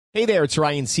Hey there, it's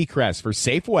Ryan Seacrest for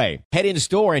Safeway. Head in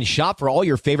store and shop for all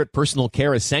your favorite personal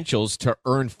care essentials to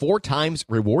earn 4 times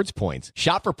rewards points.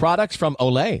 Shop for products from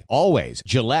Olay, Always,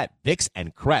 Gillette, Vicks,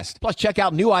 and Crest. Plus, check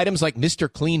out new items like Mr.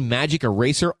 Clean Magic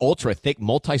Eraser Ultra Thick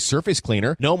Multi-Surface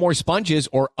Cleaner. No more sponges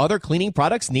or other cleaning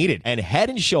products needed. And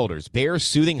Head & Shoulders Bare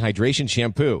Soothing Hydration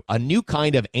Shampoo, a new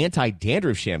kind of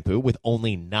anti-dandruff shampoo with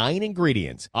only 9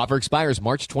 ingredients. Offer expires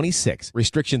March 26.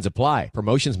 Restrictions apply.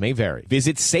 Promotions may vary.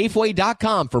 Visit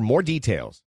Safeway.com for more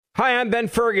details. Hi, I'm Ben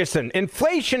Ferguson.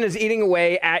 Inflation is eating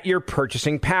away at your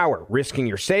purchasing power, risking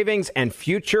your savings and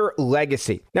future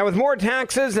legacy. Now, with more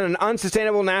taxes and an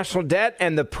unsustainable national debt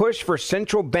and the push for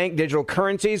central bank digital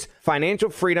currencies, financial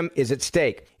freedom is at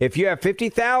stake. If you have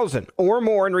 $50,000 or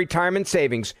more in retirement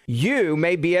savings, you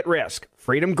may be at risk.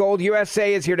 Freedom Gold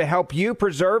USA is here to help you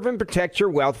preserve and protect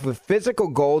your wealth with physical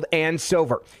gold and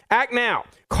silver. Act now.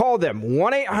 Call them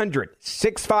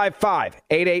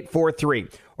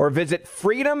 1-800-655-8843 or visit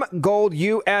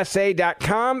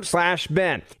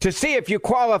freedomgoldusa.com/Ben to see if you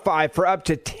qualify for up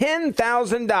to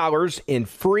 $10,000 in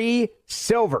free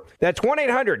silver. That's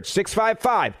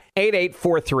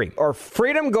 1-800-655-8843 or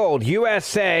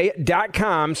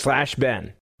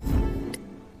freedomgoldusa.com/Ben.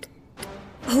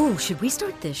 Oh, should we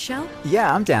start this show?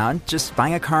 Yeah, I'm down. Just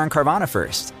buying a car on Carvana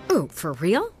first. Ooh, for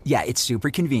real? Yeah, it's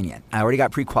super convenient. I already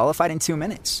got pre-qualified in 2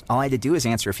 minutes. All I had to do is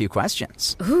answer a few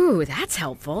questions. Ooh, that's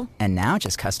helpful. And now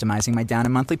just customizing my down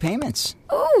and monthly payments.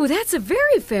 Ooh, that's a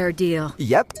very fair deal.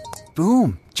 Yep.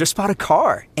 Boom. Just bought a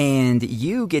car. And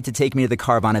you get to take me to the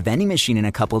Carvana vending machine in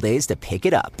a couple days to pick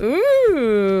it up.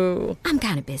 Ooh. I'm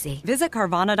kind of busy. Visit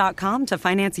Carvana.com to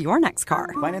finance your next car.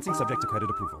 Financing subject to credit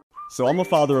approval. So I'm a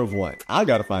father of one. I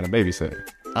gotta find a babysitter.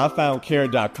 I found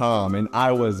Care.com and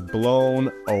I was blown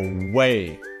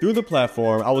away. Through the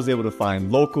platform, I was able to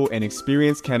find local and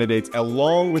experienced candidates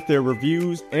along with their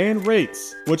reviews and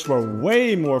rates, which were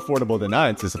way more affordable than I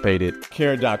anticipated.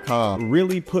 Care.com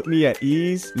really put me at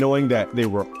ease knowing that they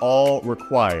were all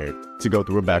required to go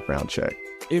through a background check.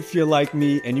 If you're like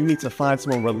me and you need to find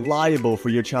someone reliable for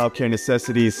your childcare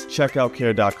necessities, check out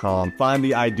Care.com. Find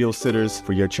the ideal sitters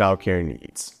for your childcare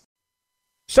needs.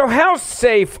 So how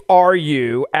safe are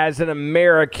you as an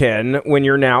American when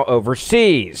you're now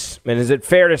overseas? And is it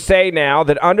fair to say now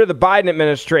that under the Biden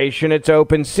administration, it's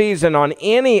open season on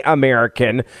any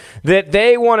American that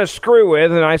they want to screw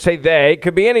with? And I say they, it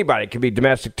could be anybody. It could be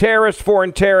domestic terrorists,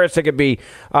 foreign terrorists. It could be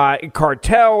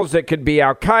cartels. It could be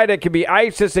Al-Qaeda. It could be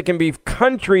ISIS. It can be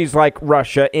countries like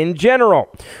Russia in general.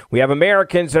 We have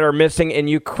Americans that are missing in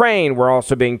Ukraine, we're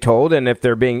also being told. And if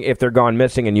they're gone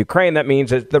missing in Ukraine, that means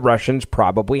that the Russians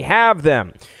probably have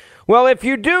them. Well, if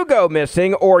you do go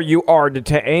missing or you are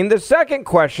detained, the second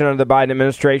question of the Biden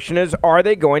administration is, are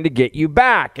they going to get you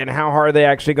back? And how hard are they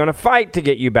actually going to fight to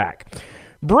get you back?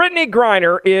 Brittney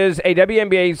Griner is a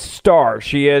WNBA star.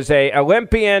 She is an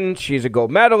Olympian. She's a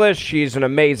gold medalist. She's an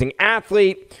amazing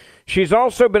athlete. She's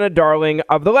also been a darling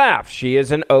of the left. She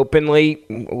is an openly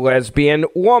lesbian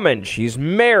woman. She's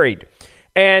married.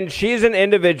 And she's an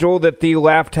individual that the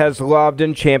left has loved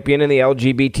and championed in the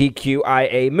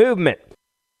LGBTQIA movement.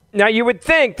 Now, you would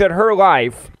think that her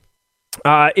life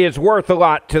is worth a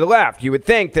lot to the left. You would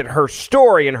think that her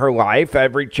story in her life,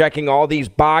 checking all these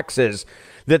boxes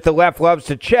that the left loves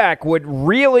to check, would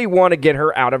really want to get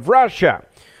her out of Russia.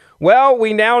 Well,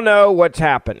 we now know what's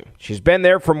happened. She's been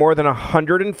there for more than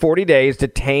 140 days,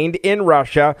 detained in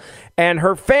Russia, and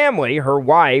her family, her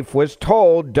wife, was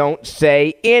told, don't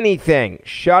say anything.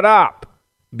 Shut up.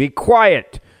 Be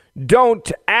quiet.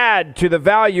 Don't add to the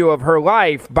value of her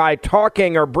life by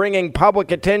talking or bringing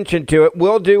public attention to it.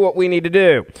 We'll do what we need to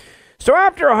do. So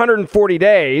after 140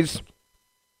 days,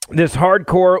 this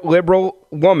hardcore liberal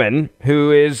woman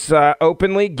who is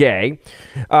openly gay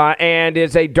and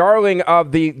is a darling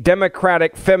of the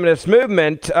democratic feminist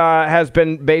movement has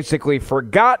been basically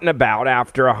forgotten about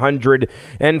after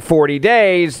 140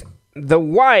 days. The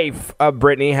wife of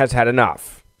Brittney has had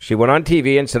enough. She went on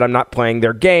TV and said, I'm not playing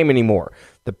their game anymore.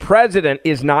 The president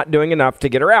is not doing enough to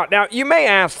get her out. Now, you may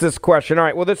ask this question. All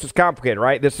right, well, this is complicated,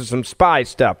 right? This is some spy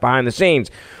stuff behind the scenes.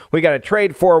 We got to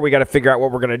trade for her. We got to figure out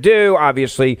what we're going to do.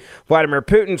 Obviously, Vladimir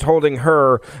Putin's holding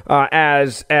her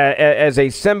as a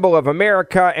symbol of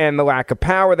America and the lack of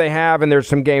power they have, and there's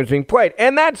some games being played.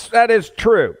 And that is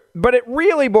true. But it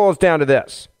really boils down to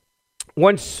this.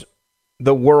 Once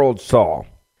the world saw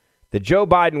that Joe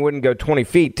Biden wouldn't go 20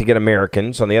 feet to get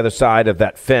Americans on the other side of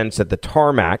that fence at the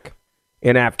tarmac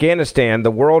in Afghanistan,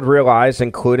 the world realized,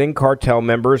 including cartel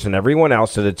members and everyone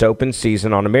else, that it's open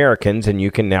season on Americans and you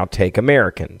can now take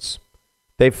Americans.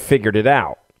 They've figured it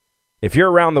out. If you're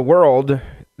around the world,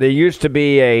 there used to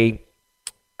be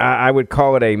I would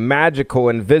call it a magical,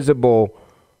 invisible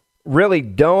really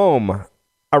dome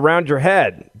around your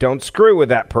head. Don't screw with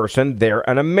that person. They're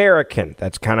an American.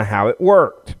 That's kind of how it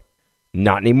worked.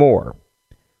 Not anymore.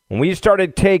 When we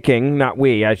started taking, not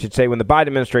we, I should say, when the Biden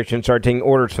administration started taking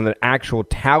orders from the actual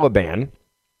Taliban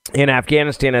in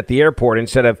Afghanistan at the airport,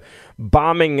 instead of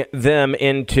bombing them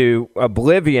into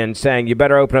oblivion, saying you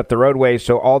better open up the roadways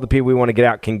so all the people we want to get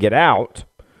out can get out.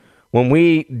 When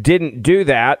we didn't do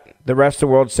that, the rest of the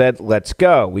world said, let's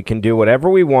go. We can do whatever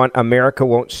we want. America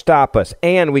won't stop us.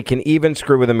 And we can even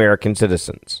screw with American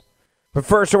citizens. But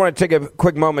first, I want to take a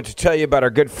quick moment to tell you about our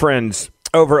good friends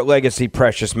over at Legacy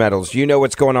Precious Metals. You know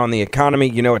what's going on in the economy.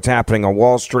 You know what's happening on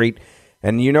Wall Street.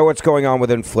 And you know what's going on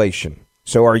with inflation.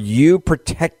 So are you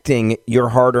protecting your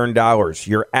hard-earned dollars,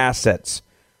 your assets?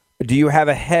 Do you have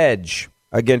a hedge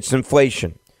against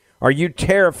inflation? Are you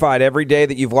terrified every day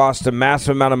that you've lost a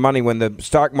massive amount of money when the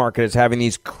stock market is having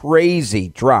these crazy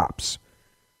drops?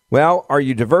 Well, are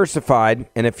you diversified?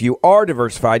 And if you are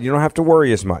diversified, you don't have to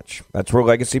worry as much. That's where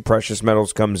Legacy Precious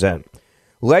Metals comes in.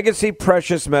 Legacy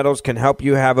Precious Metals can help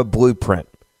you have a blueprint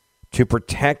to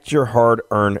protect your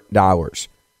hard-earned dollars.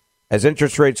 As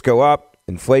interest rates go up,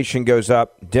 inflation goes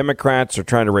up, Democrats are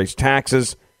trying to raise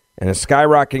taxes, and a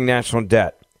skyrocketing national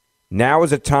debt. Now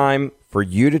is a time for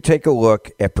you to take a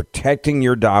look at protecting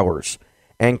your dollars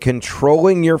and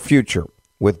controlling your future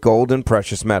with gold and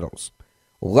precious metals.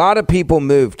 A lot of people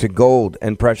move to gold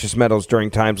and precious metals during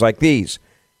times like these.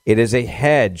 It is a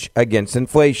hedge against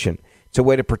inflation. It's a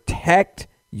way to protect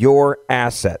your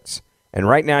assets. And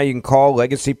right now you can call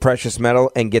Legacy Precious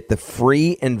Metal and get the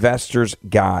free investor's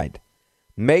guide.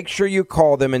 Make sure you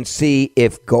call them and see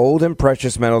if gold and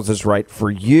precious metals is right for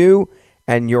you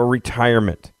and your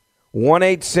retirement.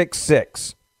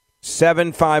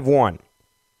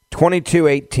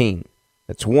 1-866-751-2218.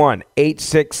 That's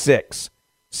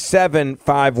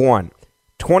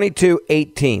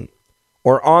 1-866-751-2218.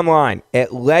 Or online at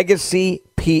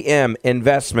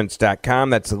legacypminvestments.com.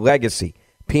 That's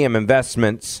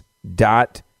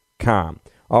legacypminvestments.com.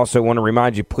 Also want to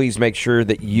remind you, please make sure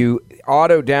that you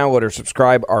auto-download or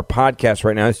subscribe our podcast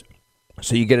right now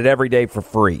so you get it every day for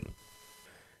free.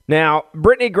 Now,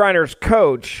 Brittney Griner's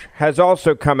coach has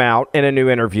also come out in a new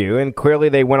interview, and clearly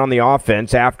they went on the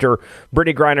offense after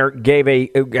Brittney Griner gave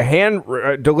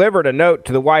delivered a note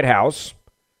to the White House.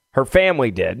 Her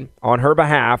family did, on her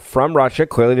behalf from Russia.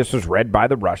 Clearly this was read by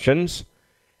the Russians.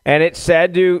 And it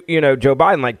said to, Joe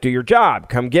Biden, do your job.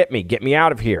 Come get me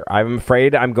out of here. I'm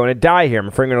afraid I'm going to die here. I'm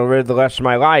afraid I'm going to live the rest of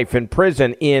my life in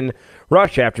prison in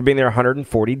Russia after being there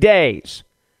 140 days.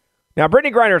 Now,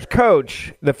 Brittney Griner's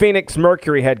coach, the Phoenix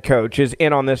Mercury head coach, is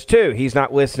in on this too. He's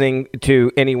not listening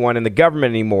to anyone in the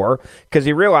government anymore because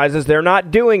he realizes they're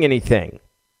not doing anything.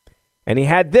 And he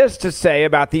had this to say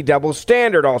about the double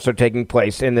standard also taking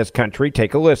place in this country.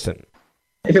 Take a listen.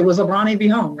 If it was LeBron, he'd be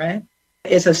home, right?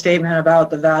 It's a statement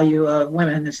about the value of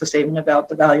women. It's a statement about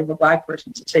the value of a black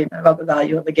person. It's a statement about the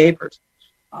value of a gay person.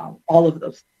 All of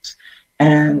those things.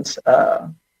 And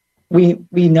we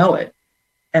know it.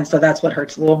 And so that's what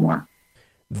hurts a little more.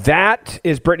 That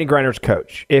is Brittney Griner's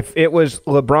coach. If it was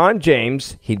LeBron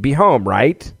James, he'd be home,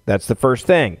 right? That's the first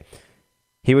thing.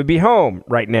 He would be home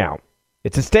right now.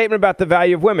 It's a statement about the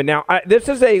value of women. Now, this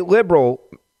is a liberal,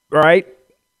 right?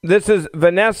 This is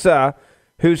Vanessa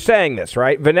who's saying this,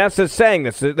 right? Vanessa's saying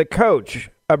this, the coach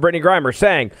of Brittney Griner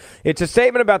saying it's a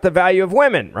statement about the value of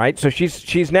women, right? So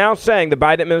she's now saying the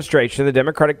Biden administration, the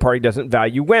Democratic Party, doesn't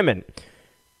value women.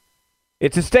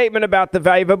 It's a statement about the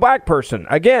value of a black person.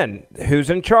 Again,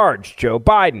 who's in charge? Joe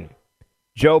Biden.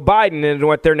 Joe Biden, and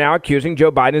what they're now accusing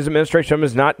Joe Biden's administration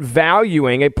is not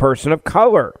valuing a person of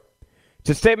color.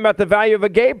 It's a statement about the value of a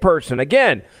gay person.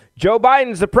 Again, Joe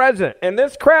Biden's the president. And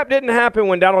this crap didn't happen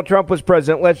when Donald Trump was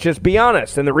president. Let's just be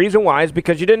honest. And the reason why is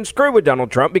because you didn't screw with Donald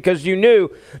Trump, because you knew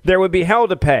there would be hell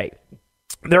to pay.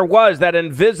 There was that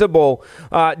invisible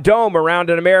dome around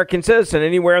an American citizen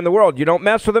anywhere in the world. You don't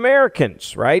mess with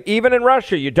Americans, right? Even in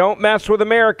Russia, you don't mess with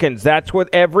Americans. That's what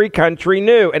every country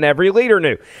knew and every leader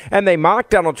knew. And they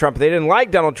mocked Donald Trump. They didn't like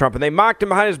Donald Trump, and they mocked him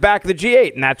behind his back at the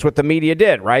G8. And that's what the media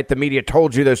did, right? The media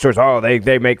told you those stories. Oh,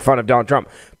 they make fun of Donald Trump.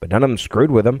 But none of them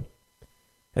screwed with him.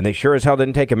 And they sure as hell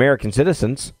didn't take American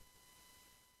citizens.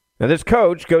 Now, this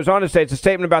coach goes on to say it's a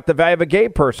statement about the value of a gay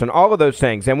person, all of those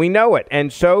things. And we know it.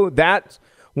 And so that's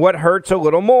what hurts a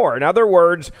little more. In other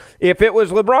words, if it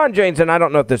was LeBron James, and I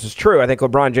don't know if this is true, I think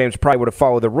LeBron James probably would have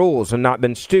followed the rules and not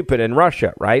been stupid in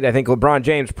Russia, right? I think LeBron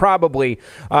James probably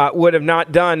would have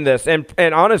not done this. And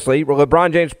honestly,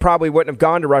 LeBron James probably wouldn't have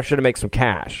gone to Russia to make some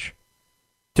cash,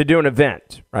 to do an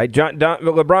event, right?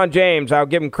 LeBron James, I'll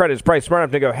give him credit, is probably smart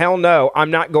enough to go, hell no,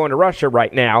 I'm not going to Russia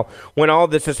right now when all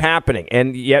this is happening.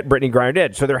 And yet Brittney Griner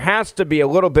did. So there has to be a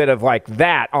little bit of like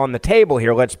that on the table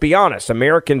here. Let's be honest.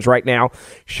 Americans right now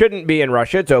shouldn't be in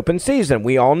Russia. It's open season.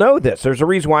 We all know this. There's a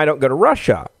reason why I don't go to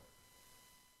Russia.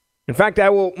 In fact, I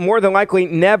will more than likely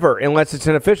never, unless it's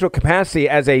an official capacity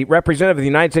as a representative of the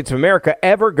United States of America,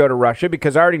 ever go to Russia,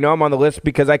 because I already know I'm on the list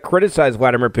because I criticize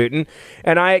Vladimir Putin,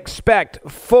 and I expect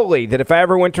fully that if I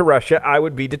ever went to Russia, I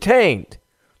would be detained.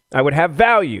 I would have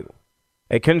value.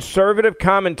 A conservative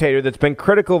commentator that's been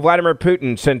critical of Vladimir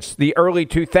Putin since the early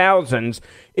 2000s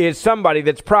is somebody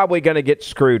that's probably going to get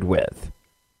screwed with.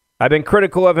 I've been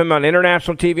critical of him on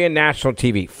international TV and national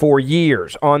TV for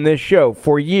years, on this show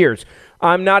for years.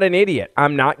 I'm not an idiot.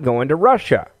 I'm not going to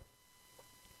Russia.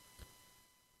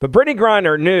 But Brittney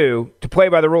Griner knew to play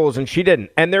by the rules, and she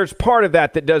didn't. And there's part of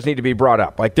that does need to be brought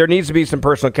up. Like, there needs to be some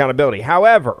personal accountability.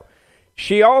 However,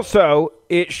 she also,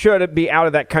 it should be out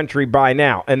of that country by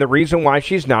now. And the reason why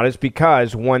she's not is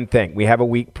because, one thing, we have a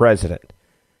weak president.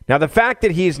 Now, the fact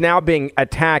that he's now being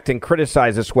attacked and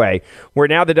criticized this way, where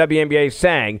now the WNBA is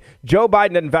saying Joe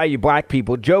Biden doesn't value black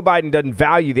people, Joe Biden doesn't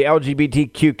value the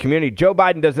LGBTQ community, Joe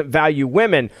Biden doesn't value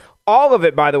women, all of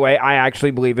it, by the way, I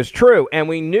actually believe is true. And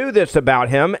we knew this about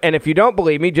him. And if you don't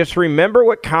believe me, just remember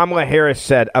what Kamala Harris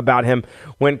said about him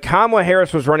when Kamala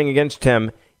Harris was running against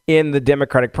him in the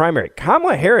Democratic primary.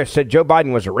 Kamala Harris said Joe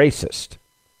Biden was a racist.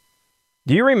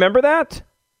 Do you remember that?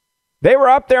 They were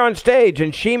up there on stage,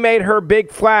 and she made her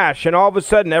big flash, and all of a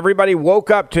sudden, everybody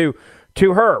woke up to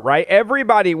her, right?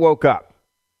 Everybody woke up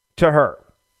to her.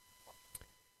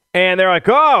 And they're like,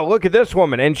 oh, look at this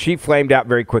woman. And she flamed out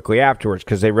very quickly afterwards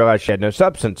because they realized she had no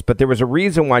substance. But there was a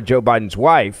reason why Joe Biden's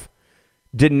wife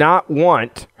did not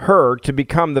want her to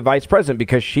become the vice president,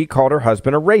 because she called her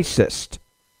husband a racist.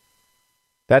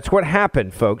 That's what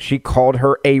happened, folks. She called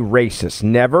her a racist.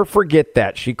 Never forget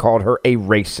that. She called her a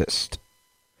racist.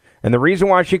 And the reason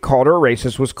why she called her a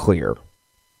racist was clear.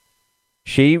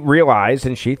 She realized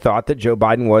and she thought that Joe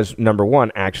Biden was, number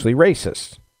one, actually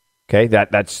racist. Okay,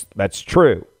 that's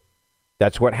true.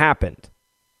 That's what happened.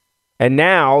 And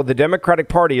now the Democratic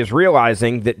Party is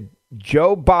realizing that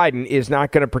Joe Biden is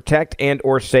not going to protect and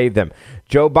or save them.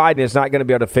 Joe Biden is not going to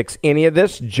be able to fix any of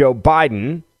this. Joe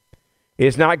Biden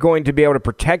is not going to be able to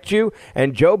protect you.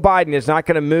 And Joe Biden is not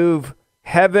going to move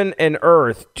heaven and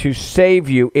earth to save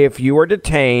you if you are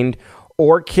detained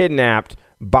or kidnapped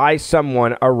by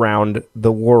someone around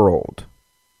the world.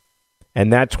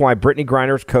 And that's why Brittney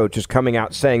Griner's coach is coming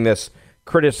out saying this,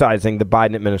 criticizing the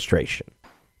Biden administration.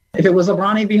 If it was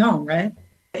LeBron, he'd be home, right?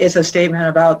 It's a statement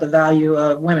about the value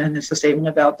of women. It's a statement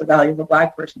about the value of a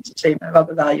black person. It's a statement about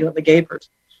the value of a gay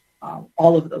person.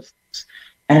 All of those things.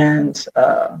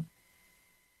 And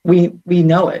we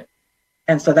know it.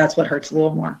 And so that's what hurts a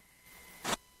little more.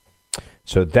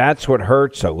 So that's what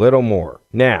hurts a little more.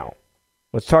 Now,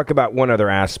 let's talk about one other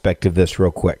aspect of this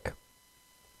real quick.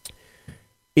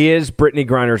 Is Brittney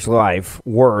Griner's life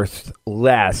worth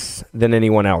less than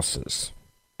anyone else's,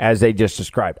 as they just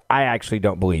described? I actually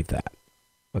don't believe that.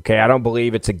 Okay, I don't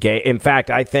believe it's a gay. In fact,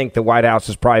 I think the White House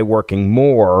is probably working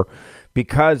more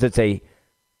because it's a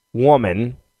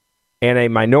woman and a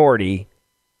minority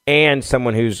and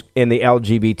someone who's in the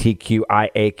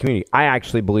LGBTQIA community. I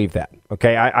actually believe that.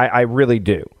 Okay, I really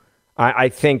do. I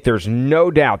think there's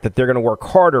no doubt that they're going to work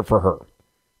harder for her.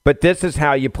 But this is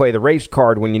how you play the race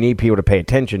card when you need people to pay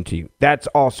attention to you. That's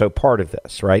also part of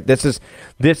this, right? This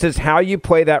is how you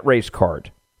play that race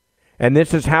card. And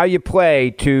this is how you play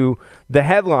to the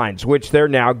headlines, which they're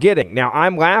now getting. Now,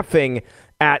 I'm laughing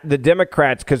at the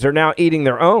Democrats because they're now eating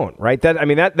their own, right?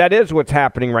 That is what's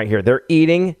happening right here. They're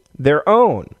eating their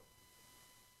own.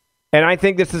 And I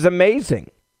think this is amazing.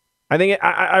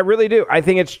 I really do. I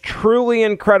think it's truly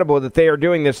incredible that they are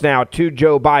doing this now to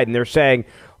Joe Biden. They're saying,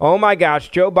 oh my gosh,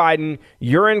 Joe Biden,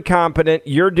 you're incompetent.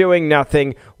 You're doing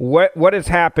nothing. What has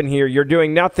happened here? You're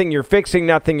doing nothing. You're fixing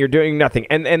nothing. You're doing nothing.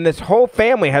 And this whole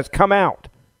family has come out.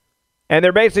 And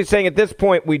they're basically saying at this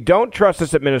point, we don't trust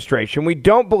this administration. We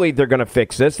don't believe they're going to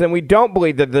fix this. And we don't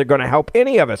believe that they're going to help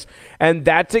any of us. And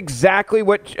that's exactly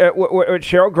what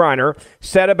Cheryl Griner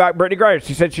said about Brittney Griner.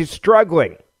 She said she's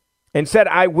struggling and said,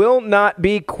 I will not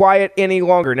be quiet any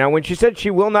longer. Now, when she said she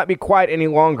will not be quiet any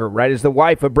longer, right, as the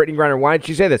wife of Brittney Griner, why did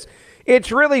she say this? It's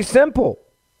really simple.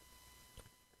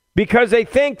 Because they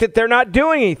think that they're not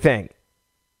doing anything.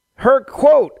 Her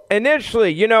quote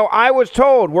initially, I was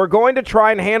told we're going to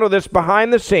try and handle this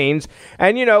behind the scenes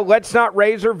and, let's not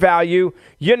raise her value,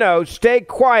 stay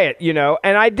quiet,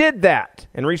 and I did that.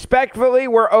 And respectfully,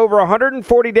 we're over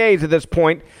 140 days at this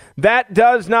point. That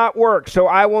does not work. So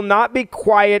I will not be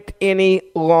quiet any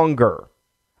longer.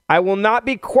 I will not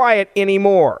be quiet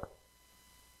anymore.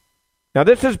 Now,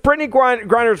 this is Brittney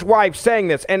Griner's wife saying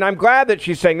this, and I'm glad that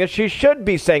she's saying this. She should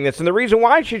be saying this, and the reason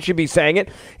why she should be saying it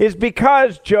is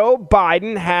because Joe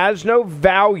Biden has no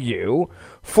value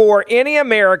for any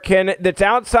American that's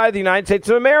outside the United States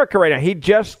of America right now. He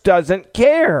just doesn't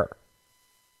care.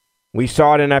 We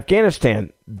saw it in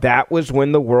Afghanistan. That was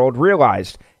when the world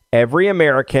realized every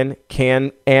American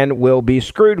can and will be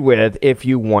screwed with if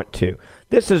you want to.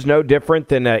 This is no different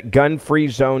than a gun-free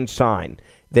zone sign.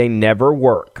 They never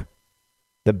work.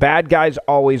 The bad guys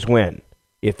always win.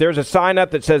 If there's a sign up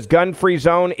that says gun-free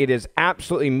zone, it is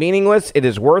absolutely meaningless. It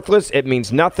is worthless. It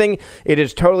means nothing. It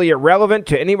is totally irrelevant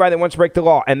to anybody that wants to break the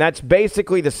law. And that's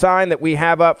basically the sign that we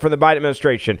have up for the Biden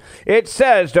administration. It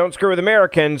says, don't screw with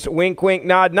Americans, wink, wink,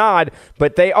 nod, nod.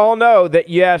 But they all know that,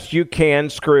 yes, you can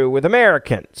screw with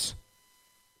Americans.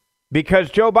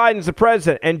 Because Joe Biden's the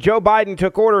president, and Joe Biden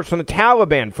took orders from the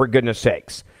Taliban, for goodness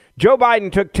sakes. Joe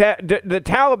Biden took the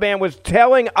Taliban was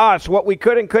telling us what we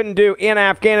could and couldn't do in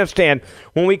Afghanistan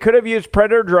when we could have used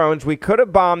Predator drones, we could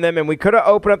have bombed them, and we could have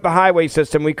opened up the highway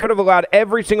system. We could have allowed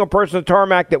every single person to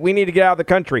tarmac that we need to get out of the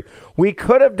country. We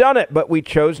could have done it, but we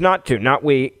chose not to. Not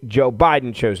we, Joe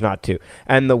Biden chose not to.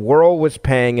 And the world was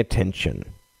paying attention.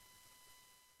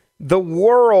 The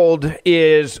world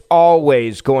is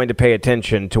always going to pay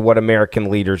attention to what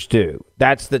American leaders do.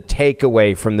 That's the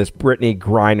takeaway from this Brittney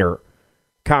Griner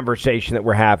conversation that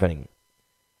we're having.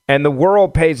 And the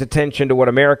world pays attention to what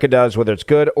America does, whether it's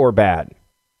good or bad.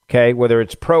 Okay, whether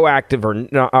it's proactive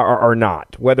or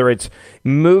not, whether it's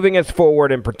moving us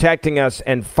forward and protecting us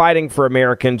and fighting for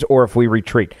Americans, or if we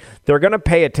retreat. They're going to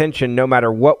pay attention no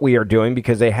matter what we are doing,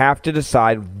 because they have to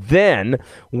decide then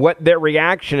what their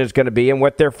reaction is going to be and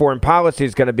what their foreign policy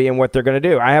is going to be and what they're going to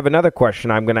do. I have another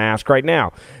question I'm going to ask right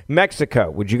now.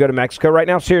 Mexico. Would you go to Mexico right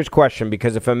now? Serious question,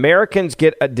 because if Americans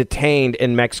get detained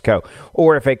in Mexico,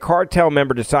 or if a cartel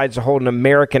member decides to hold an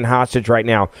American hostage right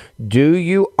now, do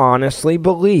you honestly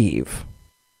believe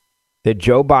that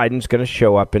Joe Biden's going to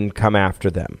show up and come after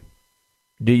them?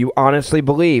 Do you honestly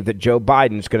believe that Joe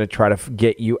Biden's going to try to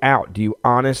get you out? Do you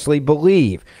honestly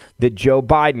believe that Joe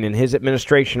Biden and his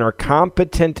administration are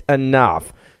competent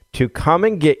enough to come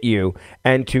and get you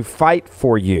and to fight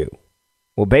for you?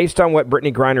 Well, based on what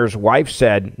Brittney Griner's wife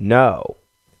said, no.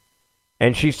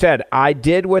 And she said, I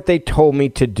did what they told me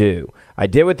to do. I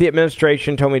did what the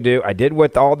administration told me to do. I did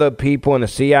what all the people in the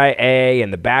CIA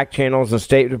and the back channels and the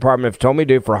State Department have told me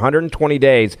to do for 120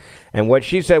 days. And what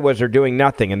she said was they're doing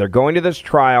nothing. And they're going to this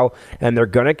trial, and they're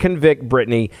going to convict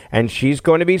Brittney, and she's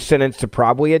going to be sentenced to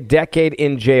probably a decade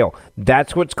in jail.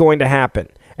 That's what's going to happen.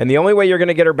 And the only way you're going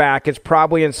to get her back is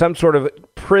probably in some sort of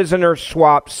prisoner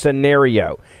swap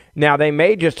scenario. Now, they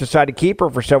may just decide to keep her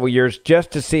for several years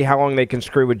just to see how long they can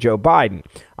screw with Joe Biden.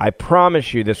 I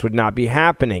promise you this would not be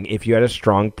happening if you had a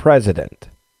strong president.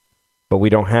 But we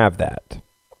don't have that.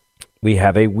 We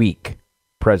have a weak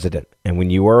president. And when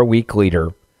you are a weak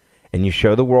leader and you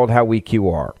show the world how weak you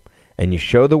are, and you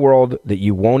show the world that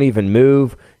you won't even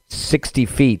move 60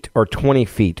 feet or 20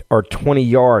 feet or 20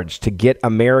 yards to get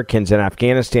Americans in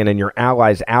Afghanistan and your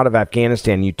allies out of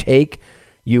Afghanistan,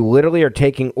 you literally are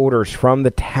taking orders from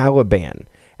the Taliban.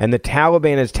 And the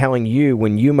Taliban is telling you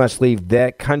when you must leave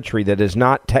that country that is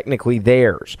not technically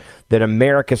theirs, that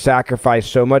America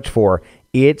sacrificed so much for.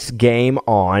 It's game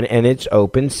on, and it's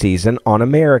open season on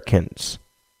Americans.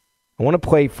 I want to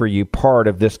play for you part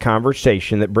of this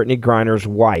conversation that Brittney Griner's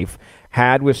wife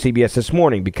had with CBS this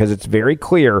morning, because it's very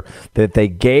clear that they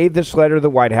gave this letter to the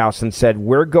White House and said,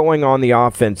 we're going on the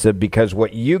offensive because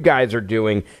what you guys are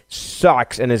doing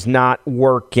sucks and is not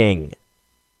working.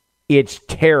 It's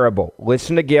terrible.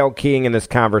 Listen to Gayle King in this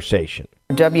conversation.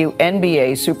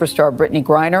 WNBA superstar Brittney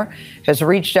Griner has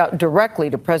reached out directly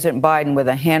to President Biden with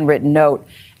a handwritten note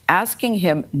asking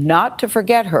him not to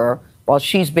forget her while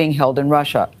she's being held in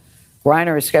Russia.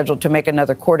 Griner is scheduled to make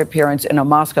another court appearance in a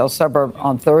Moscow suburb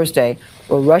on Thursday,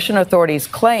 where Russian authorities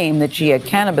claim that she had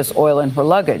cannabis oil in her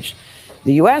luggage.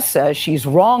 The U.S. says she's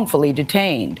wrongfully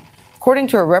detained. According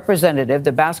to a representative,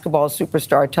 the basketball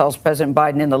superstar tells President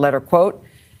Biden in the letter, quote,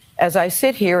 as I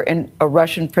sit here in a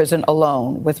Russian prison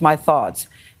alone with my thoughts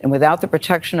and without the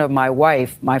protection of my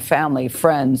wife, my family,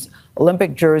 friends,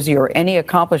 Olympic jersey, or any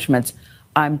accomplishments,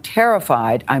 I'm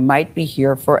terrified I might be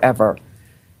here forever.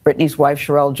 Brittney's wife,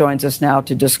 Sherelle, joins us now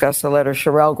to discuss the letter.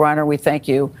 Sherelle Griner, we thank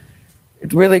you.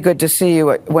 Really good to see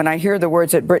you. When I hear the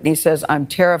words that Brittney says, I'm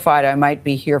terrified I might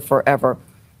be here forever,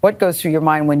 what goes through your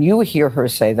mind when you hear her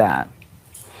say that?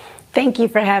 Thank you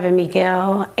for having me,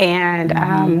 Gail.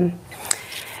 And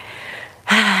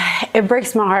it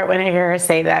breaks my heart when I hear her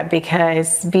say that,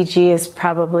 because BG is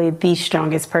probably the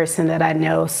strongest person that I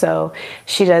know. So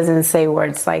she doesn't say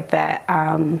words like that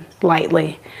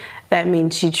lightly. That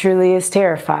means she truly is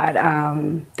terrified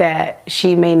that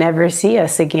she may never see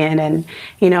us again. And,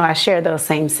 I share those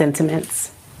same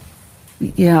sentiments.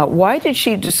 Yeah. Why did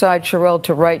she decide, Sherelle,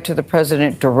 to write to the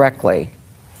president directly?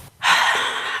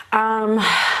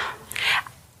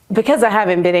 Because I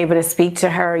haven't been able to speak to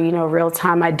her, real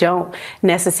time, I don't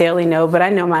necessarily know, but I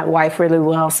know my wife really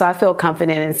well. So I feel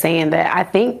confident in saying that I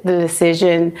think the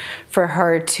decision for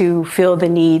her to feel the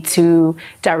need to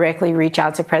directly reach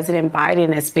out to President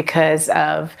Biden is because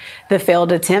of the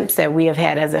failed attempts that we have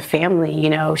had as a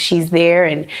family. She's there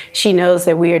and she knows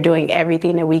that we are doing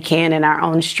everything that we can in our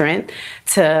own strength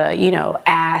to,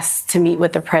 ask to meet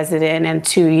with the president and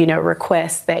to,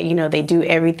 request that, they do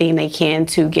everything they can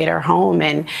to get her home.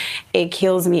 And it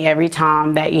kills me every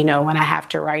time that, when I have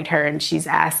to write her and she's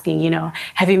asking,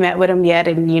 have you met with him yet?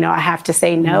 And, I have to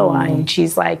say no. And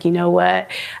she's like, you know what?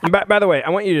 By the way, I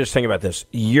want you to just think about this.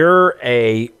 You're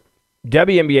a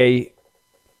WNBA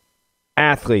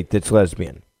athlete that's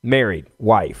lesbian, married,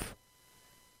 wife.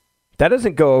 That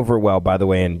doesn't go over well, by the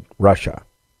way, in Russia.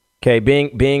 Okay,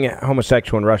 being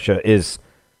homosexual in Russia is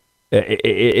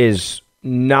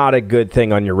not a good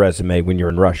thing on your resume when you're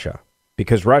in Russia,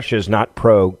 because Russia is not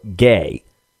pro-gay,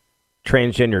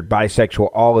 transgendered,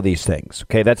 bisexual, all of these things.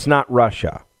 Okay, that's not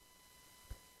Russia.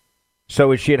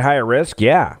 So is she at higher risk?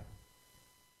 Yeah.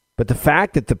 But the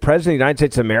fact that the president of the United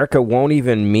States of America won't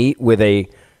even meet with the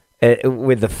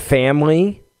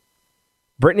family,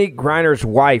 Brittney Griner's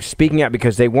wife speaking out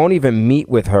because they won't even meet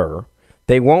with her.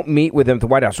 They won't meet with them at the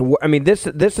White House. I mean, this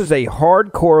is a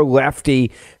hardcore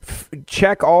lefty,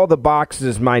 check all the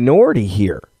boxes minority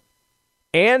here.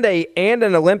 And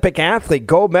an Olympic athlete,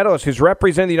 gold medalist, who's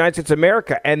representing the United States of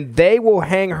America, and they will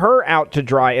hang her out to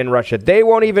dry in Russia. They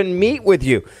won't even meet with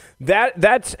you.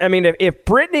 That's if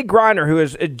Brittney Griner, who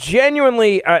is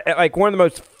genuinely like one of the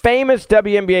most famous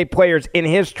WNBA players in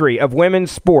history of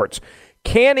women's sports,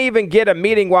 can't even get a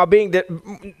meeting while being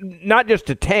not just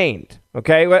detained.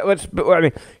 Okay,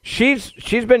 she's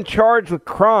been charged with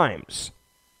crimes.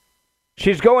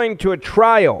 She's going to a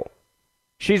trial.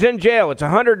 She's in jail. It's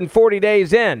 140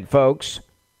 days in, folks.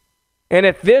 And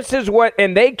if this is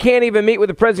and they can't even meet with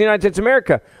the President of the United States of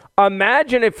America,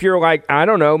 imagine if you're like, I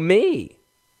don't know, me.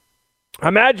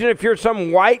 Imagine if you're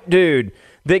some white dude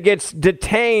that gets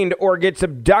detained or gets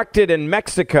abducted in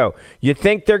Mexico. You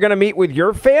think they're going to meet with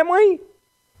your family?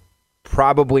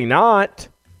 Probably not.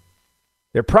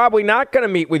 They're probably not going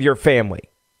to meet with your family.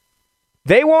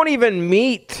 They won't even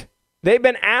meet. They've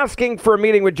been asking for a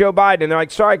meeting with Joe Biden, and they're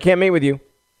like, sorry, I can't meet with you.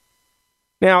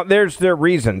 Now, there's their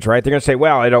reasons, right? They're going to say,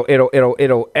 well,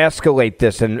 it'll escalate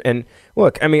this. And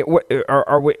look, I mean,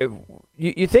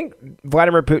 you think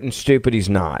Vladimir Putin's stupid? He's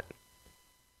not.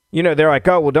 They're like,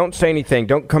 oh, well, don't say anything.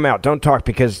 Don't come out. Don't talk,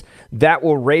 because that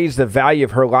will raise the value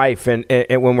of her life and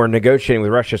when we're negotiating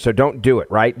with Russia. So don't do it,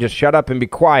 right? Just shut up and be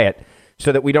quiet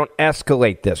so that we don't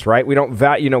escalate this, right? We don't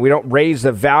we don't raise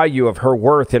the value of her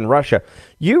worth in Russia.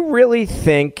 You really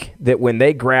think that when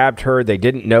they grabbed her, they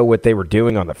didn't know what they were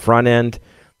doing on the front end?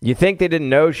 You think they didn't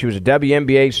know she was a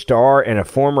WNBA star and a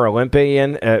former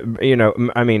Olympian,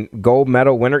 gold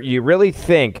medal winner? You really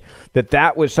think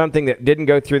that was something that didn't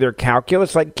go through their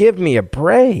calculus? Like, give me a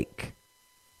break.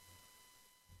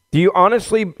 Did you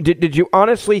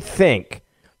honestly think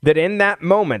that in that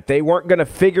moment they weren't going to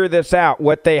figure this out,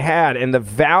 what they had and the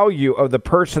value of the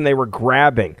person they were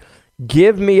grabbing?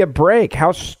 Give me a break.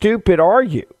 How stupid are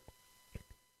you?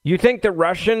 You think the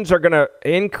Russians are going to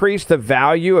increase the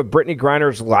value of Brittney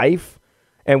Griner's life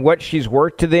and what she's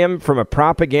worth to them from a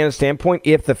propaganda standpoint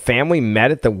if the family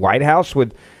met at the White House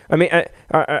with?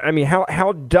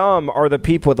 How dumb are the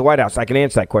people at the White House? I can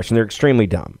answer that question. They're extremely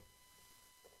dumb.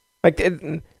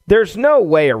 There's no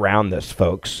way around this,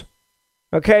 folks.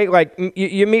 Okay,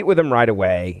 you meet with them right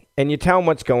away and you tell them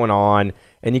what's going on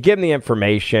and you give them the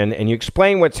information and you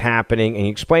explain what's happening and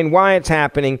you explain why it's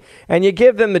happening and you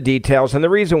give them the details. And the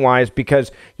reason why is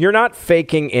because you're not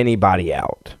faking anybody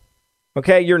out.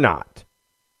 Okay, you're not.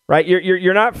 Right?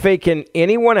 You're not faking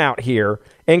anyone out here,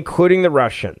 including the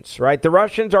Russians. Right? The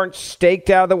Russians aren't staked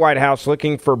out of the White House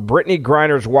looking for Brittney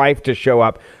Griner's wife to show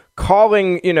up,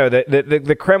 calling,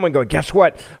 the Kremlin going, guess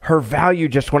what? Her value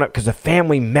just went up because the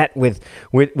family met with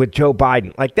Joe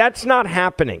Biden. Like, that's not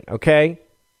happening, okay?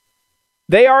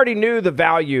 They already knew the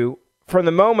value from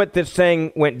the moment this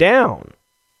thing went down.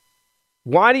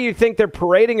 Why do you think they're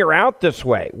parading her out this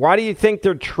way? Why do you think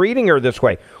they're treating her this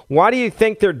way? Why do you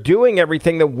think they're doing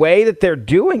everything the way that they're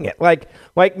doing it?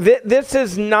 This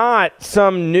is not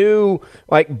some new,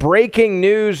 breaking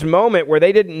news moment where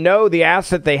they didn't know the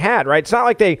asset they had, right? It's not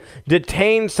like they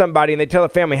detain somebody and they tell the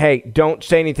family, hey, don't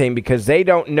say anything, because they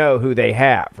don't know who they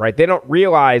have, right? They don't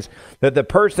realize that the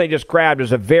person they just grabbed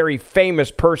is a very famous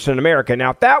person in America.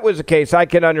 Now, if that was the case, I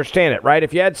can understand it, right?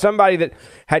 If you had somebody that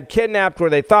had kidnapped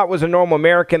where they thought was a normal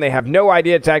American, they have no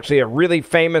idea it's actually a really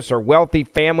famous or wealthy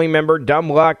family member, dumb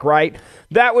luck, right?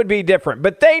 That would be different.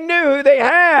 But they knew who they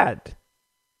had.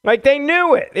 They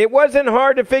knew it. It wasn't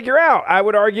hard to figure out. I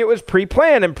would argue it was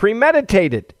pre-planned and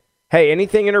premeditated. Hey,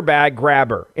 anything in her bag, grab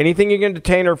her. Anything you can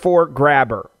detain her for, grab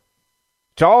her.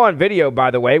 It's all on video, by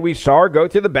the way. We saw her go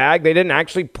through the bag. They didn't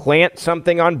actually plant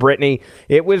something on Brittney.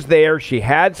 It was there. She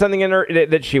had something in her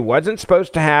that she wasn't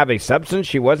supposed to have, a substance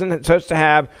she wasn't supposed to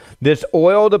have, this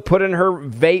oil to put in her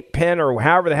vape pen or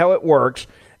however the hell it works,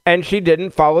 and she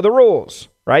didn't follow the rules,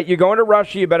 right? You're going to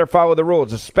Russia, you better follow the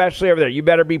rules, especially over there. You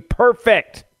better be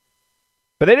perfect.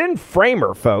 But they didn't frame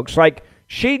her, folks.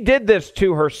 She did this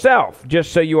to herself,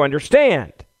 just so you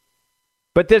understand.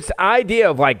 But this idea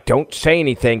of don't say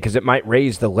anything because it might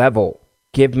raise the level.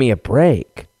 Give me a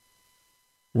break.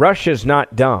 Russia's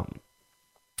not dumb.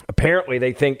 Apparently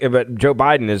they think that Joe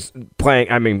Biden is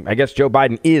playing. I guess Joe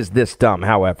Biden is this dumb,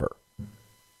 however.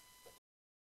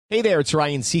 Hey there, it's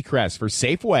Ryan Seacrest for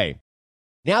Safeway.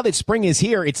 Now that spring is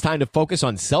here, it's time to focus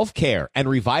on self-care and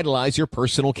revitalize your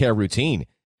personal care routine.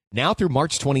 Now through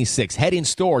March 26, head in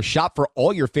store, shop for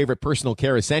all your favorite personal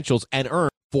care essentials, and earn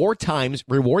 4 times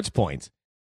rewards points.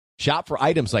 Shop for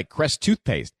items like Crest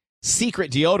toothpaste,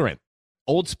 Secret deodorant,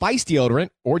 Old Spice deodorant,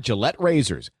 or Gillette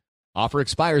razors. Offer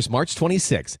expires March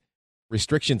 26.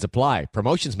 Restrictions apply.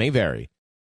 Promotions may vary.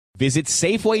 Visit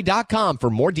Safeway.com for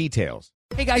more details.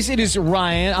 Hey guys, it is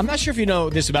Ryan. I'm not sure if you know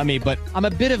this about me, but I'm a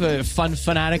bit of a fun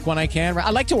fanatic when I can. I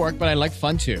like to work, but I like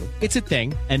fun too. It's a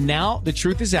thing. And now the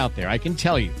truth is out there. I can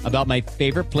tell you about my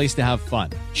favorite place to have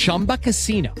fun. Chumba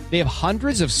Casino. They have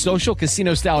hundreds of social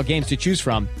casino style games to choose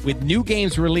from with new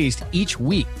games released each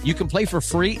week. You can play for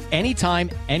free anytime,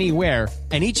 anywhere.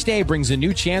 And each day brings a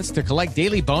new chance to collect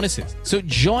daily bonuses. So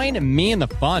join me in the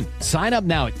fun. Sign up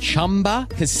now at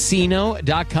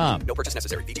ChumbaCasino.com. No purchase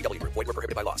necessary. VGW. Void where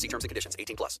prohibited by law. See terms and conditions.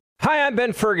 18+. Hi, I'm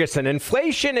Ben Ferguson.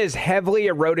 Inflation is heavily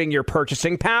eroding your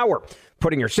purchasing power,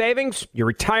 putting your savings, your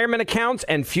retirement accounts,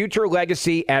 and future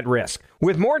legacy at risk.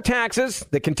 With more taxes,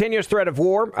 the continuous threat of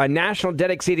war, a national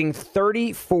debt exceeding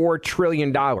 $34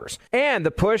 trillion, and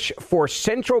the push for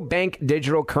central bank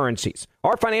digital currencies,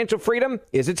 our financial freedom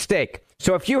is at stake.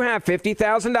 So if you have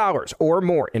 $50,000 or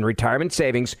more in retirement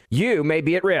savings, you may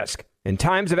be at risk. In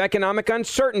times of economic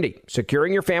uncertainty,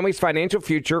 securing your family's financial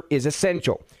future is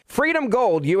essential. Freedom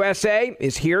Gold USA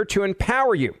is here to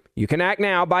empower you. You can act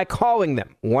now by calling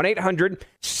them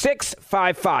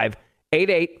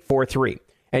 1-800-655-8843.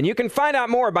 And you can find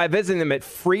out more by visiting them at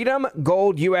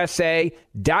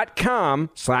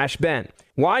freedomgoldusa.com/Ben.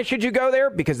 Why should you go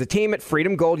there? Because the team at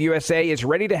Freedom Gold USA is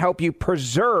ready to help you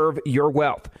preserve your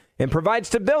wealth and provide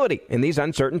stability in these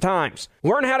uncertain times.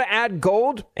 Learn how to add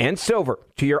gold and silver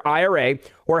to your IRA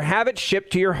or have it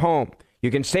shipped to your home.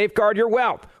 You can safeguard your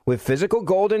wealth with physical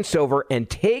gold and silver and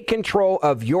take control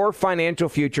of your financial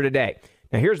future today.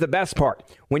 Now, here's the best part.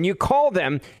 When you call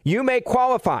them, you may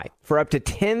qualify for up to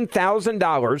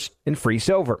 $10,000 in free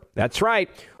silver. That's right.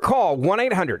 Call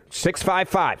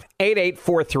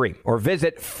 1-800-655-8843 or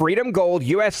visit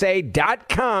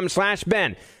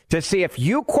freedomgoldusa.com/Ben to see if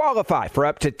you qualify for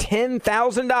up to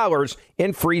 $10,000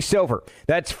 in free silver.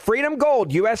 That's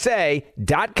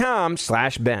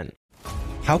freedomgoldusa.com/Ben.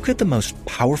 How could the most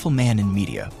powerful man in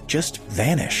media just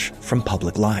vanish from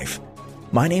public life?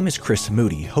 My name is Chris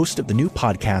Moody, host of the new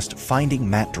podcast, Finding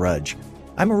Matt Drudge.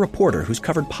 I'm a reporter who's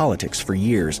covered politics for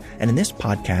years, and in this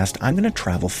podcast, I'm going to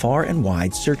travel far and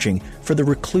wide searching for the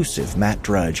reclusive Matt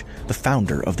Drudge, the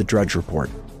founder of the Drudge Report.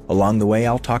 Along the way,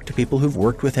 I'll talk to people who've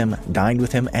worked with him, dined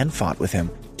with him, and fought with him,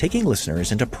 taking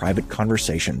listeners into private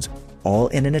conversations, all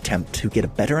in an attempt to get a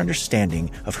better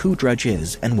understanding of who Drudge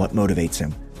is and what motivates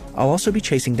him. I'll also be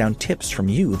chasing down tips from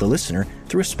you, the listener,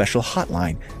 through a special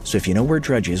hotline. So if you know where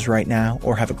Drudge is right now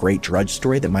or have a great Drudge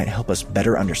story that might help us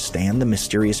better understand the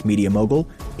mysterious media mogul,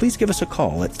 please give us a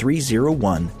call at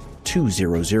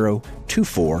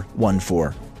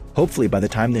 301-200-2414. Hopefully by the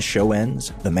time this show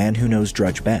ends, the man who knows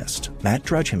Drudge best, Matt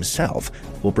Drudge himself,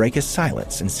 will break his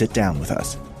silence and sit down with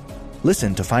us.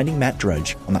 Listen to Finding Matt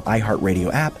Drudge on the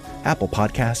iHeartRadio app, Apple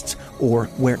Podcasts, or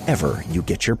wherever you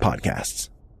get your podcasts.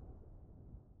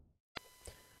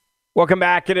 Welcome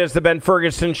back. It is the Ben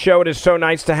Ferguson Show. It is so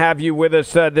nice to have you with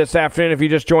us this afternoon. If you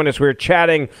just joined us, we were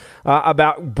chatting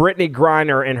about Brittney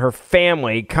Griner and her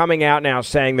family coming out now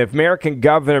saying the American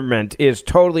government is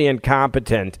totally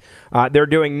incompetent. They're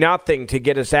doing nothing to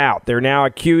get us out. They're now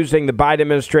accusing the Biden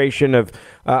administration of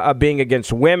being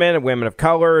against women, women of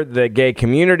color, the gay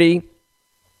community.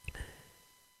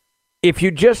 If you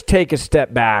just take a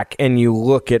step back and you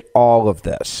look at all of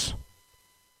this,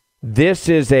 this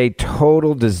is a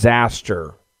total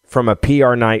disaster from a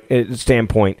PR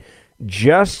standpoint,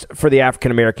 just for the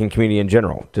African-American community in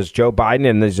general. Does Joe Biden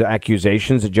and these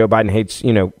accusations that Joe Biden hates,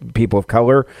 people of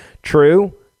color,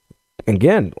 true?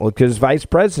 Again, look at his vice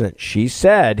president. She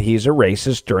said he's a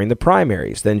racist during the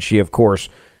primaries. Then she, of course,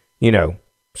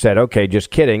 said, okay, just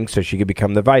kidding, so she could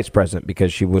become the vice president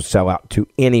because she will sell out to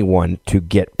anyone to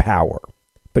get power.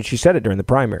 But she said it during the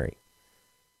primary.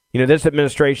 This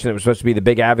administration that was supposed to be the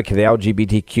big advocate of the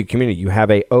LGBTQ community, you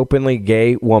have a openly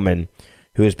gay woman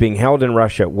who is being held in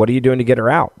Russia. What are you doing to get her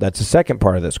out? That's the second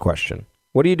part of this question.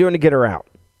 What are you doing to get her out?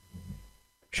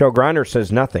 Cheryl Griner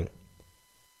says nothing.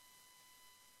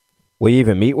 Will you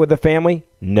even meet with the family?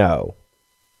 No.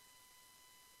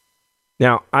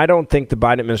 Now, I don't think the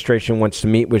Biden administration wants to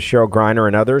meet with Cheryl Griner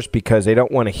and others because they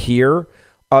don't want to hear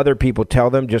other people tell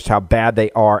them just how bad they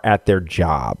are at their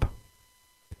job.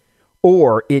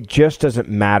 Or it just doesn't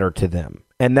matter to them.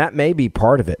 And that may be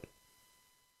part of it.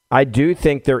 I do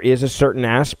think there is a certain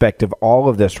aspect of all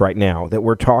of this right now that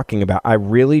we're talking about. I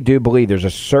really do believe there's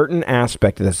a certain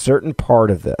aspect of a certain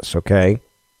part of this, okay,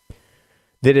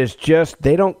 that is just,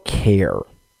 they don't care.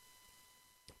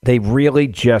 They really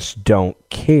just don't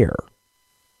care.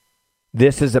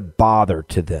 This is a bother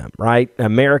to them, right?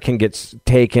 American gets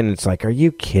taken. It's like, are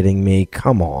you kidding me?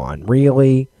 Come on,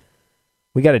 really?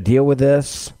 We got to deal with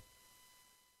this?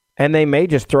 And they may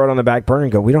just throw it on the back burner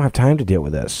and go, we don't have time to deal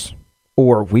with this.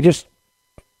 Or we just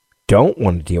don't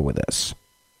want to deal with this.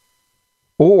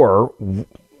 Or,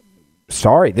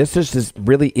 sorry, this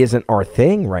really isn't our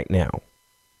thing right now.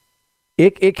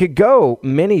 It could go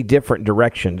many different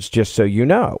directions, just so you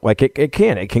know. Like it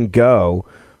can go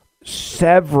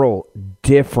several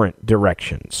different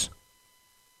directions.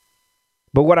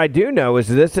 But what I do know is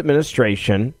this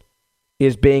administration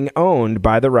is being owned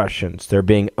by the Russians. They're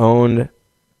being owned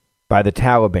by the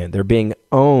Taliban. They're being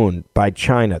owned by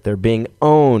China. They're being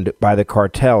owned by the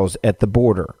cartels at the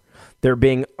border. They're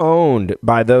being owned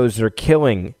by those that are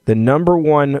killing. The number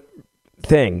one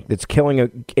thing that's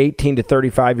killing 18 to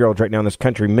 35-year-olds right now in this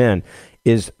country, men,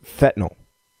 is fentanyl.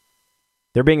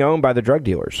 They're being owned by the drug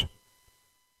dealers.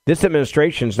 This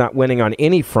administration is not winning on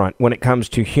any front when it comes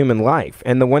to human life.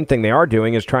 And the one thing they are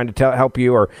doing is trying to help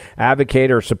you or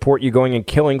advocate or support you going and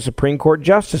killing Supreme Court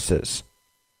justices.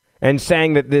 And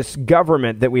saying that this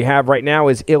government that we have right now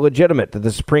is illegitimate, that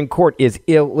the Supreme Court is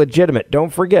illegitimate.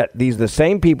 Don't forget, these are the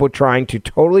same people trying to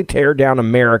totally tear down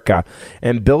America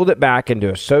and build it back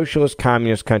into a socialist,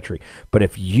 communist country. But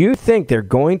if you think they're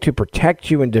going to protect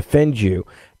you and defend you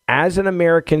as an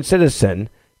American citizen,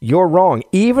 you're wrong.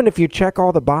 Even if you check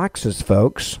all the boxes,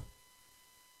 folks.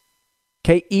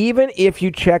 Okay, even if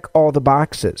you check all the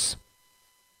boxes.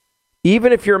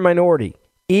 Even if you're a minority.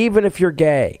 Even if you're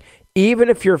gay. Even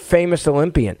if you're a famous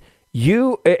Olympian,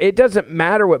 it doesn't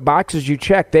matter what boxes you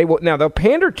check. They'll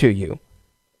pander to you,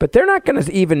 but they're not going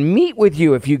to even meet with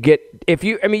you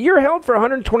you're held for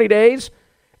 120 days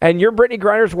and you're Brittney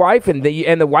Griner's wife and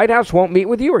the White House won't meet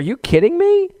with you. Are you kidding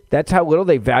me? That's how little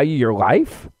they value your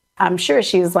life. I'm sure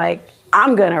she's like,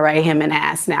 I'm going to write him an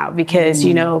ass now because,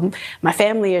 my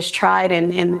family has tried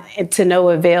and to no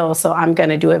avail. So I'm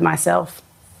going to do it myself.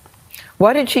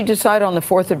 Why did she decide on the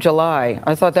 4th of July?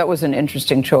 I thought that was an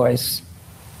interesting choice.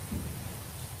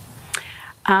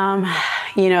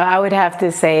 I would have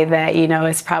to say that,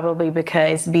 it's probably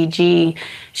because BG,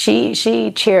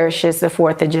 she cherishes the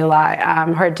 4th of July.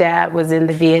 Her dad was in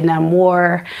the Vietnam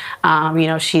War.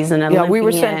 She's an Olympian. Yeah, we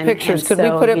were sent pictures. Could we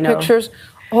put up pictures?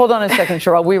 Hold on a second,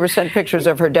 Cheryl. We were sent pictures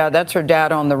of her dad. That's her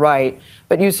dad on the right.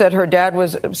 But you said her dad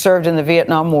was served in the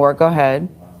Vietnam War. Go ahead.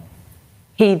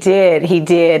 He did.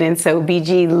 And so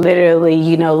BG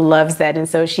literally, loves that. And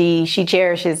so she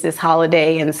cherishes this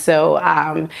holiday. And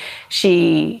so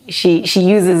she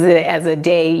uses it as a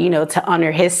day, to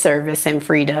honor his service and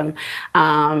freedom.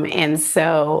 And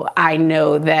so I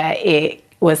know that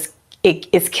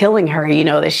it's killing her,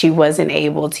 that she wasn't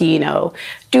able to,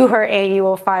 do her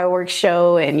annual fireworks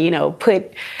show and,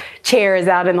 put chairs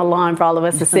out in the lawn for all of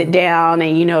us to sit down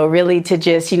and, really to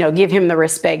just, give him the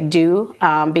respect due.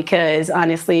 Because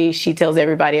honestly, she tells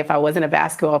everybody if I wasn't a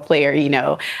basketball player,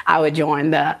 I would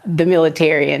join the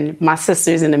military, and my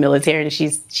sister's in the military, and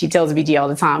she tells BG all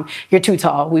the time, you're too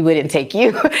tall. We wouldn't take you.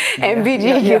 And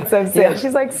BG gets upset. Yeah.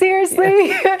 She's like,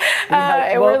 seriously?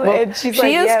 And she's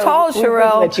she is tall,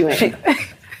 Sherelle.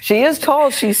 She is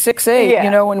tall. She's 6'8". Yeah.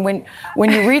 And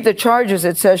when you read the charges,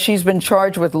 it says she's been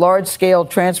charged with large-scale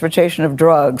transportation of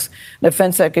drugs, an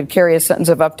offense that could carry a sentence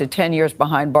of up to 10 years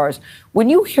behind bars. When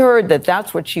you heard that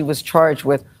that's what she was charged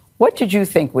with, what did you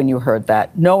think when you heard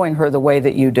that, knowing her the way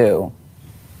that you do?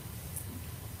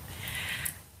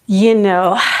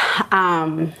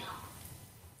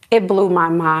 It blew my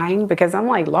mind because I'm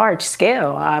like, large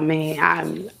scale. I mean,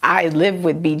 I live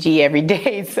with BG every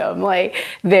day, so I'm like,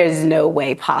 there's no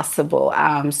way possible.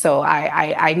 So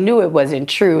I knew it wasn't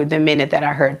true the minute that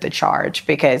I heard the charge,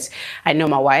 because I know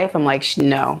my wife. I'm like,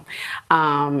 no.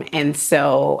 And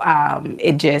so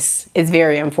it just is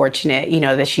very unfortunate,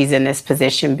 that she's in this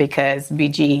position, because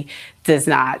BG does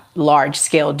not large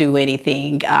scale do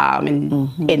anything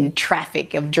in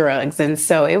traffic of drugs. And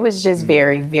so it was just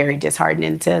very, very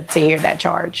disheartening to hear that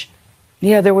charge.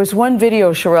 Yeah, there was one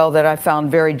video, Sherelle, that I found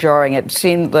very jarring. It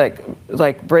seemed like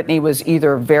Brittney was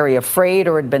either very afraid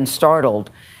or had been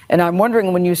startled. And I'm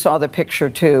wondering, when you saw the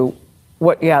picture too,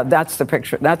 that's the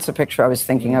picture. That's the picture I was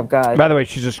thinking of, guys. By the way,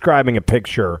 she's describing a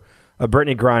picture of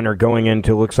Brittney Griner going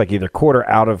into, looks like either quarter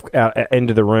out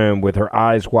into the room with her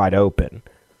eyes wide open.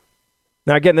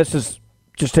 Now, again, this is,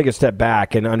 just take a step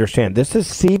back and understand, this is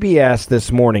CBS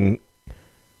this morning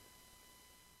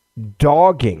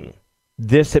dogging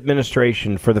this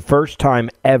administration for the first time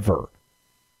ever.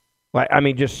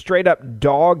 Just straight up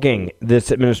dogging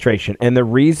this administration. And the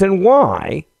reason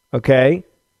why, okay,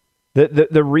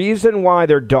 the reason why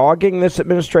they're dogging this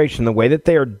administration, the way that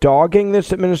they are dogging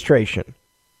this administration,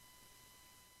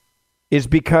 is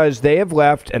because they have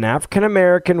left an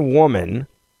African-American woman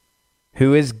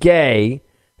who is gay,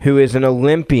 who is an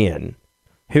Olympian,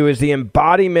 who is the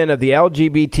embodiment of the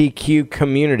LGBTQ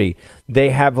community. They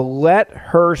have let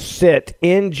her sit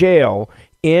in jail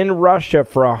in Russia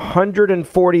for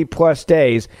 140 plus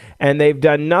days, and they've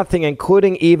done nothing,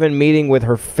 including even meeting with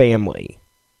her family.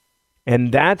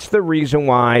 And that's the reason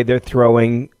why they're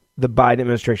throwing the Biden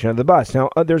administration under the bus. Now,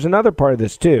 there's another part of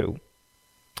this, too,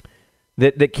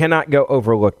 that cannot go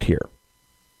overlooked here.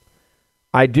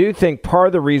 I do think part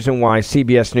of the reason why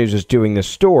CBS News is doing this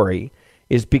story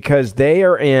is because they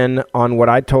are in on what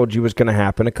I told you was going to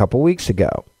happen a couple weeks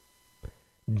ago.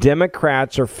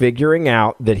 Democrats are figuring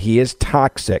out that he is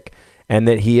toxic and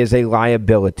that he is a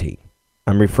liability.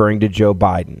 I'm referring to Joe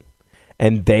Biden.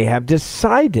 And they have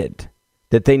decided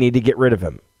that they need to get rid of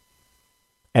him.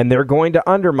 And they're going to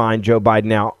undermine Joe Biden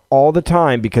now all the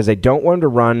time because they don't want him to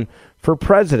run for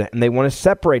president, and they want to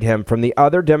separate him from the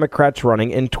other Democrats running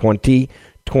in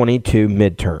 2022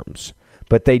 midterms.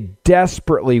 But they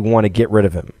desperately want to get rid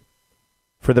of him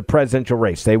for the presidential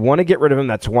race. They want to get rid of him.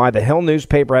 That's why the Hill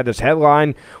newspaper had this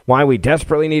headline, why we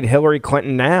desperately need Hillary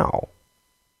Clinton now.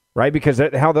 Right? Because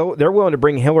they're willing to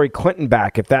bring Hillary Clinton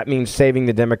back if that means saving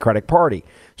the Democratic Party.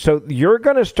 So you're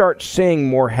going to start seeing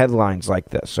more headlines like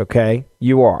this, okay?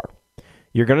 You are.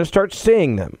 You're going to start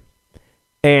seeing them.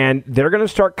 And they're going to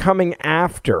start coming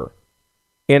after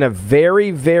in a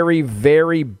very, very,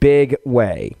 very big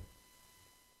way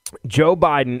Joe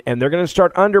Biden, and they're going to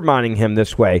start undermining him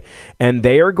this way. And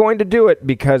they are going to do it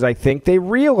because I think they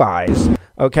realize,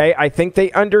 okay, I think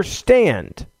they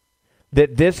understand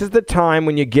that this is the time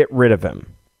when you get rid of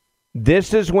him.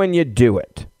 This is when you do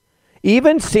it.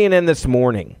 Even CNN this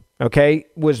morning, okay,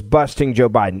 was busting Joe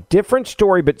Biden. Different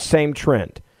story, but same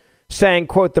trend. Saying,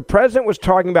 quote, the president was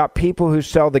talking about people who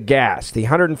sell the gas. The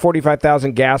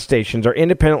 145,000 gas stations are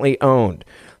independently owned.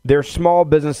 They're small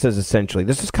businesses, essentially.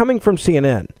 This is coming from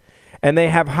CNN. And they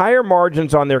have higher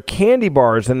margins on their candy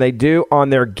bars than they do on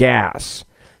their gas.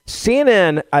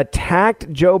 CNN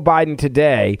attacked Joe Biden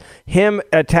today, him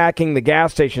attacking the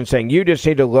gas station, saying, you just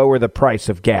need to lower the price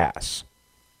of gas.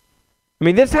 I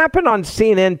mean, this happened on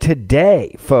CNN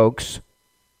today, folks.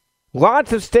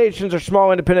 Lots of stations are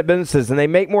small independent businesses, and they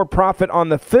make more profit on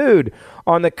the food,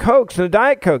 on the Cokes and the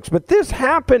Diet Cokes. But this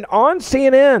happened on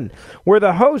CNN, where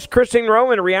the host, Christine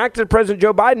Roman, reacted to President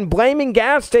Joe Biden blaming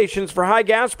gas stations for high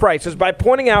gas prices by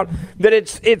pointing out that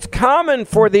it's common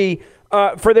for there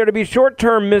to be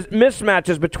short-term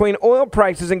mismatches between oil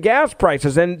prices and gas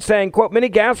prices, and saying, quote, many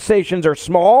gas stations are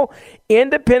small,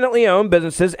 independently owned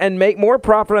businesses and make more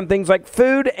profit on things like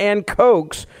food and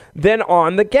Cokes than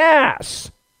on the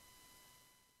gas.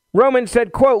 Roman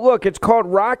said, quote, look, it's called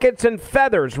rockets and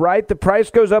feathers, right? The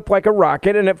price goes up like a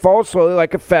rocket and it falls slowly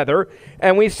like a feather.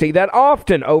 And we see that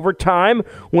often over time.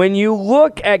 When you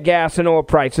look at gas and oil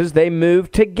prices, they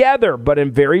move together, but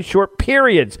in very short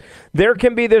periods. There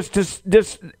can be this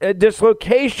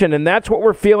dislocation, and that's what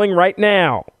we're feeling right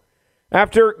now.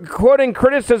 After quoting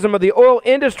criticism of the oil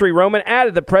industry, Roman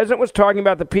added the president was talking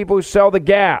about the people who sell the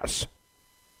gas.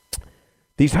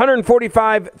 These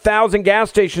 145,000 gas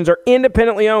stations are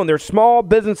independently owned. They're small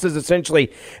businesses,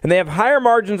 essentially, and they have higher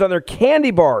margins on their candy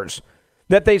bars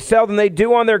that they sell than they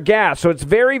do on their gas. So it's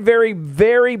very, very,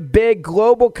 very big,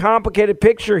 global, complicated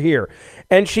picture here.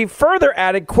 And she further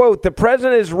added, quote, the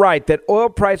president is right that oil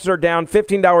prices are down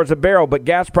 $15 a barrel, but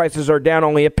gas prices are down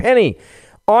only a penny.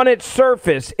 On its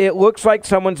surface, it looks like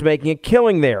someone's making a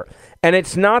killing there, and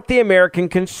it's not the American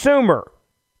consumer.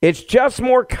 It's just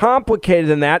more complicated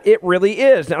than that. It really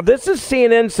is. Now, this is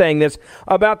CNN saying this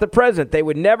about the president. They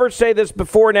would never say this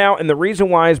before now, and the reason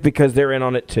why is because they're in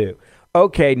on it too.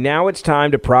 Okay, now it's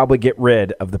time to probably get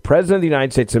rid of the president of the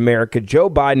United States of America, Joe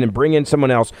Biden, and bring in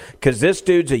someone else, because this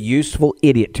dude's a useful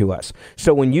idiot to us.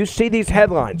 So when you see these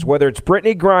headlines, whether it's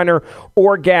Brittney Griner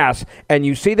or gas, and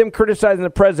you see them criticizing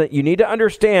the president, you need to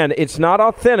understand it's not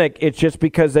authentic. It's just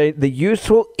because the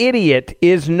useful idiot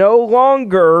is no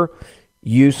longer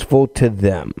useful to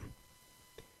them.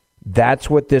 That's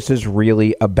what this is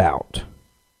really about.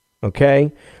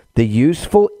 Okay? The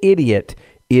useful idiot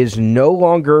is no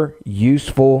longer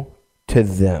useful to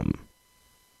them.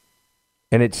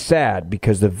 And it's sad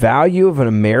because the value of an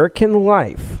American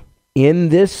life in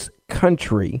this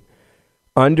country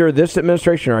under this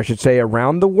administration, or I should say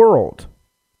around the world,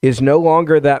 is no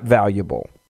longer that valuable.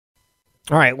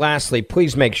 All right, lastly,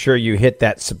 please make sure you hit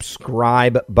that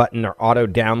subscribe button or auto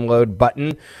download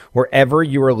button wherever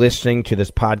you are listening to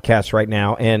this podcast right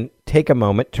now, and take a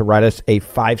moment to write us a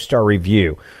 5-star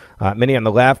review. Many on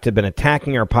the left have been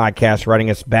attacking our podcast, writing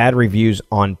us bad reviews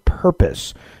on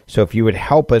purpose. So if you would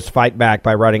help us fight back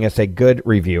by writing us a good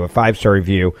review, a 5-star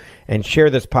review, and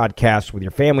share this podcast with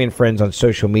your family and friends on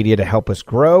social media to help us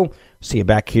grow. See you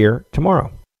back here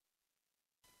tomorrow.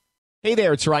 Hey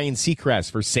there, it's Ryan Seacrest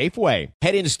for Safeway.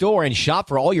 Head in store and shop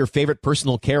for all your favorite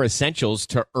personal care essentials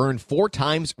to earn 4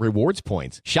 times rewards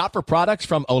points. Shop for products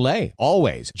from Olay,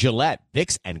 Always, Gillette,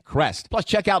 Vicks, and Crest. Plus,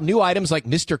 check out new items like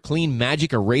Mr. Clean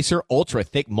Magic Eraser Ultra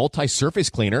Thick Multi-Surface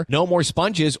Cleaner, no more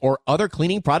sponges or other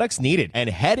cleaning products needed. And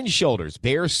Head & Shoulders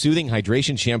Bare Soothing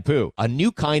Hydration Shampoo, a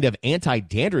new kind of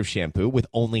anti-dandruff shampoo with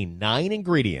only 9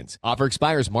 ingredients. Offer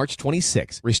expires March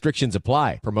 26. Restrictions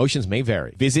apply. Promotions may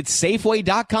vary. Visit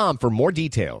Safeway.com for more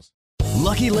details.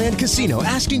 Lucky Land Casino,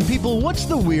 asking people, what's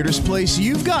the weirdest place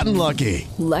you've gotten lucky?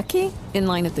 Lucky? In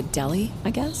line at the deli, I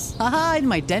guess? Aha, in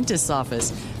my dentist's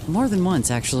office. More than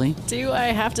once, actually. Do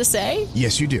I have to say?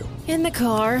 Yes, you do. In the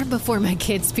car before my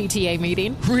kids' PTA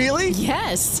meeting. Really?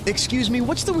 Yes. Excuse me,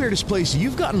 what's the weirdest place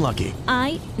you've gotten lucky?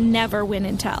 I never win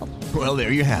and tell. Well,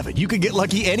 there you have it. You can get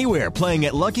lucky anywhere, playing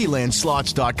at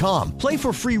LuckyLandSlots.com. Play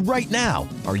for free right now.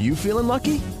 Are you feeling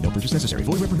lucky? No purchase necessary.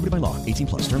 Void where prohibited by law. 18+.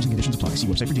 Terms and conditions apply. See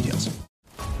website for details.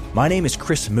 My name is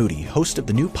Chris Moody, host of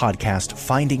the new podcast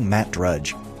Finding Matt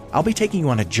Drudge. I'll be taking you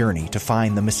on a journey to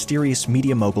find the mysterious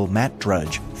media mogul Matt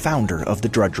Drudge, founder of The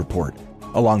Drudge Report.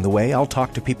 Along the way, I'll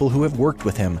talk to people who have worked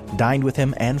with him, dined with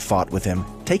him, and fought with him,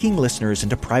 taking listeners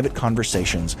into private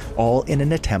conversations, all in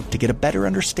an attempt to get a better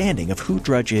understanding of who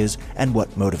Drudge is and what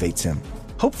motivates him.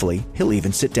 Hopefully, he'll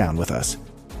even sit down with us.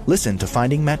 Listen to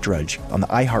Finding Matt Drudge on the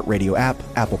iHeartRadio app,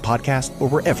 Apple Podcast, or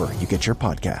wherever you get your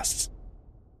podcasts.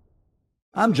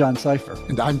 I'm John Cipher.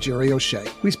 And I'm Jerry O'Shea.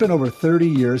 We spent over 30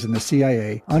 years in the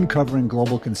CIA uncovering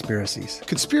global conspiracies.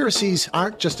 Conspiracies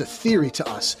aren't just a theory to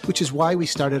us, which is why we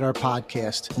started our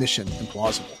podcast, Mission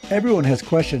Implausible. Everyone has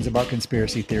questions about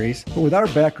conspiracy theories, but with our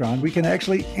background, we can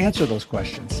actually answer those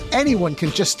questions. Anyone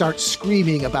can just start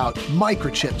screaming about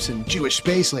microchips and Jewish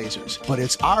space lasers, but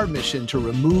it's our mission to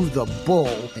remove the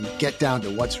bull and get down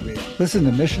to what's real. Listen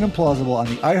to Mission Implausible on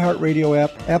the iHeartRadio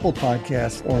app, Apple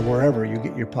Podcasts, or wherever you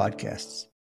get your podcasts.